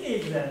 The thing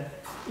is that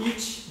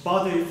each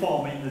bodily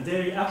form in the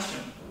daily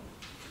action.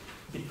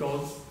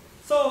 Because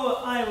so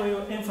I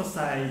will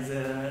emphasize,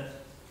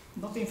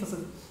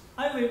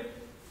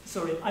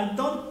 I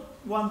don't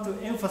want to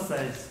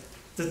emphasize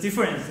the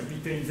difference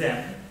between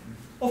them.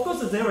 Of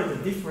course, there is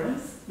a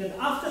difference. Then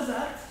after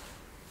that,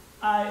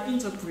 I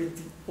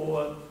interpret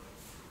or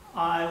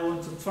I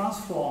want to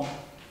transform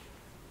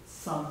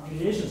some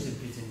relationship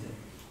between them.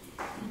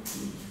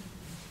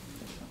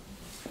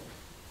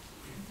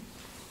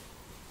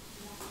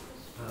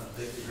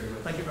 Thank you very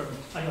much. Thank you very much.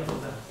 I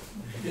got that.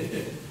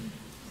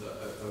 So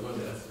I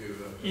wanted to ask you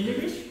in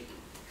English?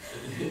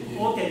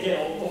 Okay,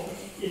 yeah,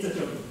 it's a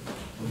joke.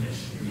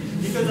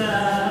 Because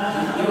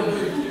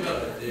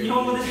日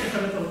本語でしか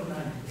喋ったことな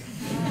い。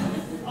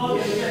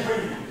Okay, yeah,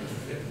 great.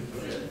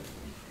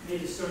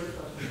 Maybe start the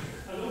question.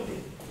 Okay.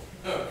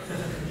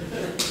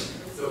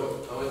 So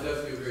I wanted to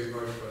ask you a very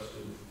hard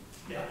question.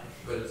 Yeah.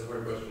 But it's a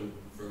hard question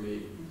for me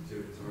too.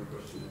 It's a hard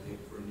question, I think,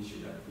 for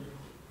Nishida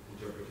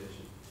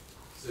interpretation.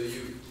 So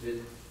you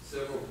did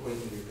several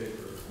points in your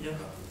paper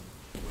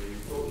where you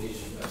quote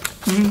Nishida.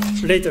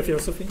 Later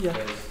philosophy, yeah.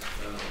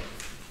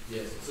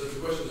 Yes. So the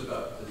question is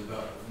about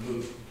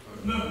mood.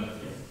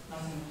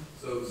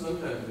 So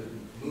sometimes with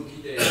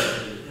mukide,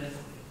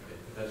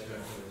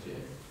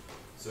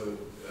 so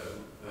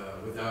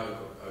without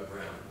a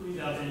ground.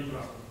 Without any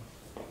ground.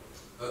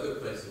 Other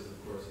places, of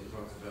course, he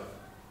talks about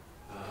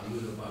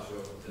mudabasho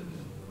and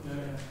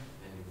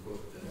you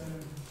quote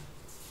that.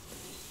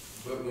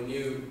 But when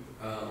you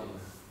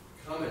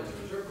comment or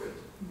interpret,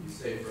 you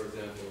say, for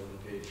example, on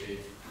page 8,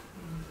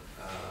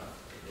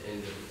 at the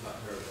end of the top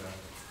paragraph,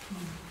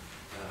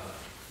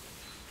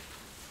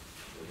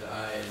 the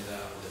I and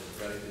thou that is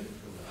predicated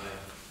from the I,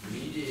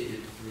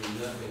 mediated through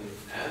nothing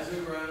as a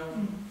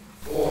ground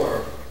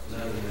or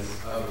nothingness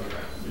of a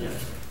ground. Yeah.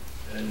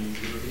 And you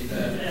repeat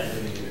that in a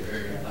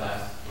very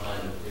last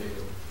line of the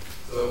paper.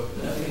 So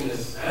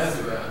nothingness as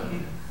a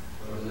ground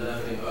or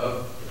nothing of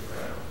the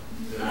ground.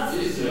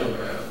 There is no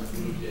ground,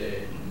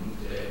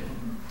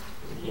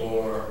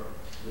 or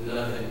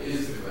nothing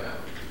is the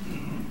ground.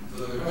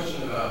 So the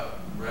question about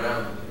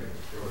ground here, of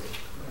course,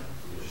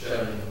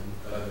 shedding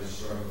others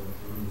struggle,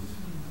 bruised,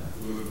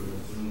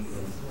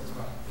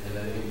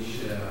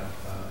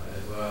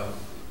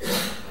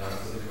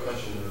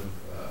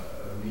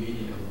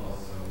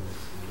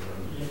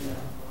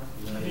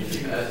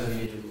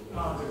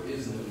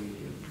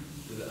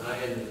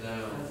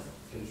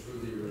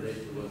 truly relate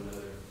to one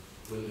another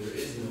when there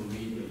is no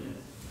medium,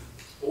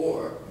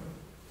 or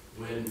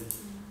when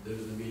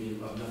there's the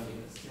medium of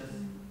nothingness.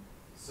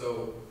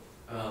 So,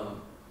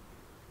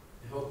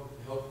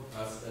 help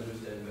us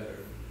understand better.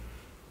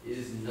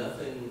 Is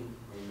nothing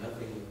or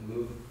nothing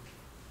moved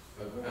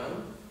a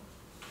ground,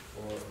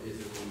 or is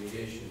it the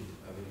negation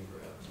of any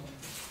ground?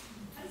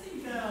 I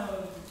think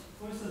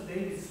Professor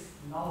Davis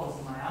knows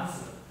my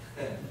answer.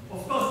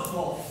 Of course,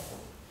 both.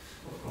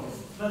 Of course.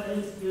 But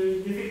it's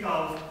very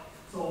difficult,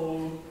 so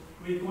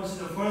we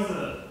consider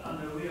further,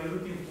 and we are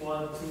looking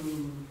forward to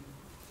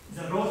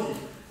the logic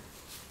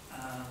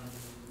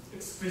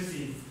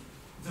expressing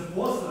the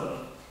both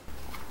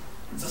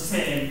the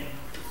same,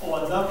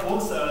 or the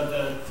both are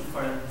the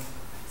different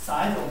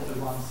sides of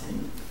the one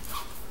thing.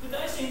 But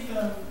I think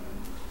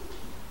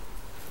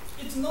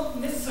it's not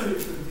necessary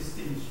to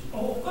distinguish.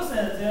 Oh, of course,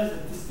 there's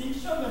a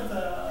distinction,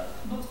 but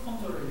not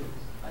contrary,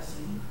 I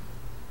think.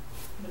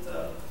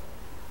 But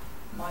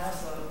my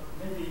answer,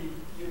 maybe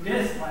you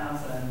guess my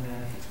answer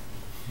and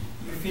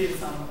you feel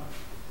some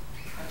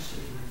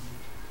anxiety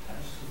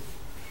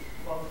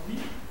about me,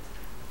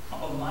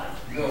 about my.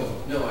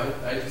 No,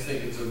 I just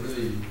think it's a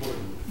really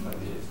important. I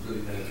mean, it's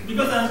really kind of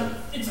because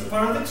it's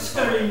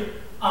paradoxically.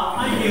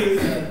 I use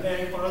a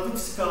very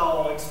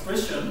paradoxical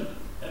expression.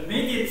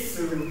 Made it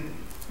through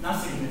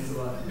nothingness,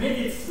 or made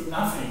it through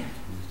nothing.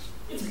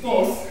 It's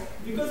both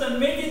because I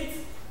made it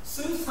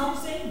through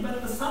something,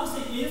 but the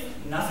something is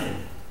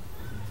nothing.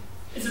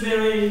 It's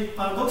very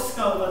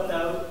paradoxical, but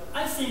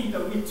I think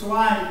we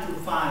try to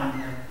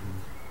find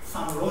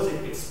some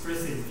logic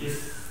expresses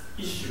this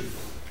issue.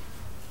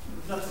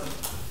 That's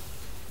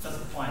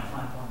the point,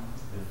 my point.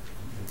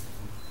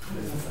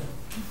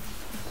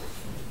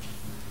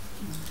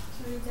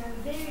 So the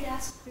very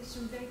last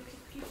question, very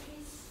quickly,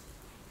 please.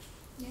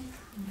 Yeah.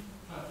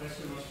 Thanks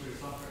very much for your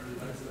talk. I really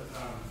liked it.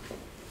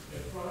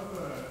 It brought up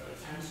a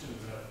tension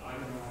that I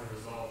don't know how to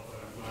resolve,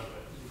 but I'm glad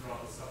that you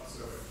brought this up.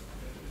 So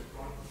it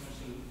brought up a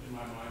tension in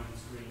my mind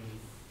between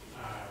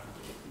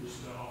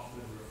Nishida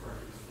often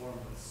referring to the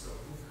formless, so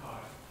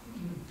ukai,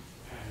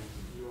 and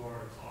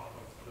your talk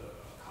of the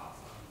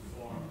kata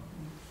form.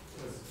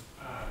 Because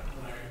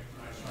when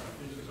I try to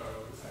think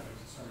about the type of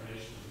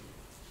determination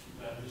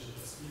that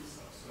Nishida speaks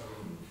of, so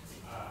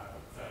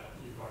that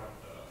you brought up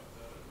the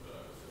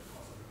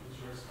concept of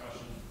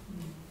inter-expression,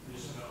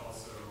 Nishida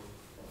also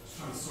was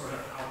trying to sort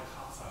out how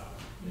kata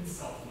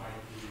itself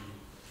might be,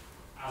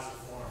 as a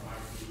form,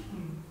 might be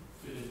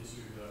fit into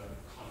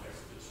the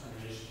context of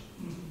determination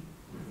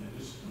within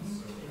Nishida.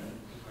 So you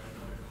might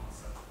know the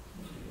concept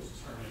of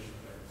determination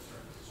with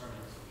their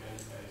determinants of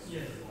gente,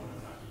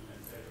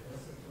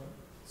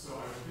 so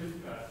I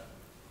think that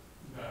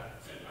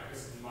I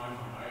guess in my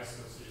mind I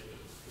associate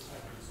the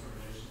type of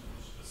determination that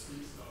Nishida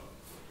speaks of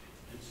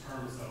in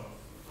terms of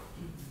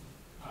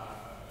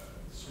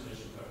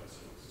determination that is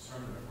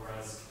determinate,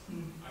 whereas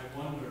I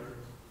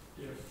wonder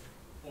if,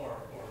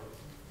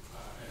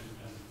 and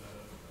the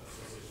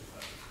association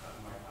that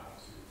might have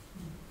to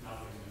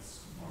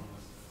nothingness,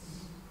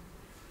 formlessness.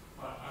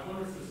 But I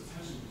wonder if there's a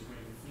tension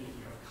between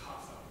thinking of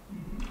kata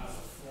as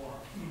a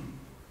form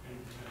and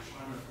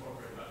trying to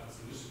incorporate that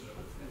into Nishida,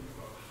 but thinking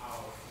about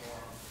how a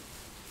form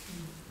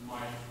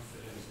might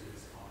fit into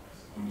his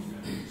context of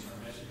understanding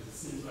determination, because it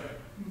seems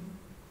like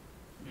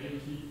maybe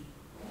he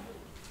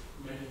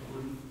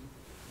wouldn't,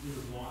 he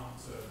would want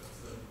to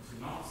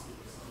not speak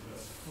of something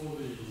that's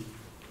fully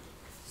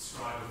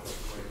describable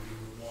the way we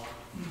would want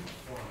a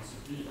form to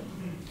be,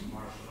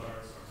 martial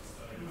arts or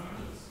aesthetic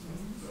practice.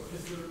 So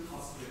is there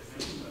possibly a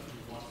tension that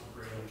you want to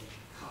bring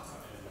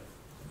kata in,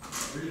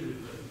 really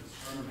the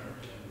determiner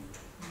in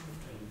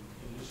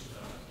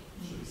Nishida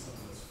should be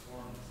something that's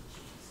formless, it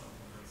should be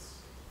something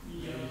that's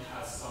maybe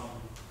has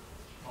some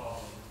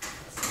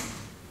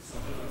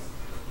difference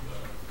in the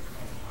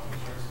how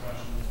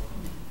expression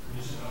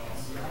Nishida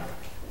also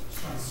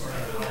trying to sort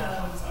out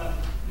how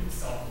kata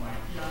itself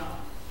might be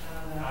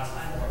as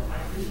a form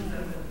might fit into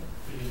the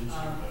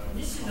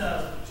Nishida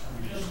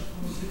determination.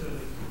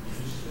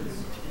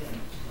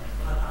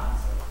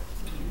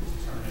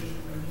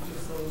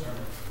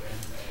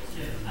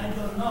 I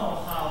don't know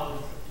how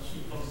he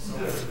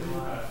observes,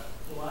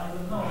 or I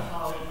don't know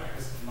how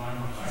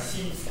he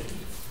sees it.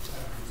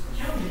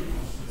 Can we?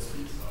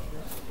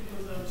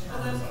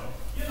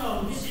 Because,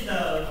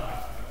 Nishida,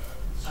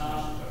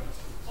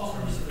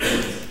 often Nishida,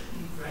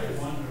 right? I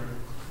wonder,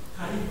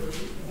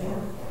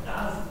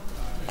 does,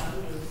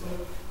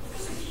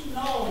 because he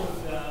knows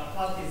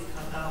what is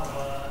kata,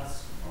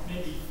 or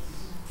maybe.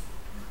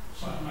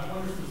 But I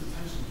wonder if there's a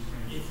tension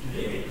between it's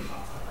really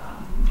kata,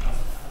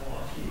 or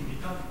he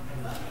becomes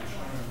kata.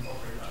 trying to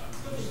incorporate that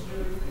into It's Nishida.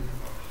 very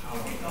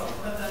difficult,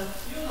 but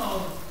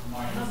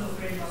another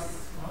famous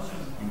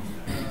notion,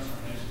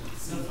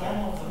 the form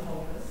of the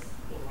focus,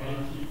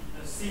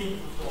 the scene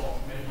for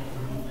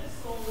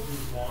so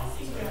I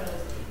think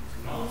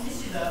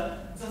Nishida,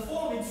 the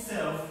form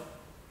itself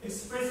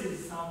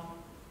expresses some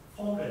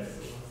formless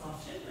or some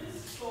shapeless,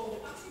 so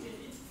I think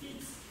it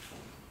fits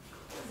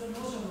the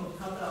notion of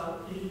kata,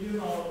 if you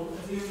know,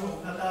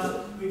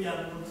 kata, we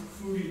cannot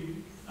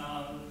fully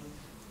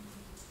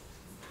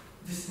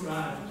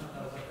describe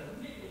kata,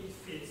 but maybe it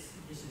fits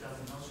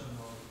Nishida's notion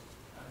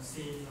of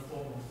seeing the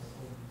form of the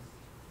form.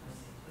 I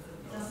think.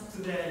 But just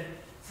today,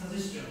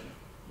 suggestion.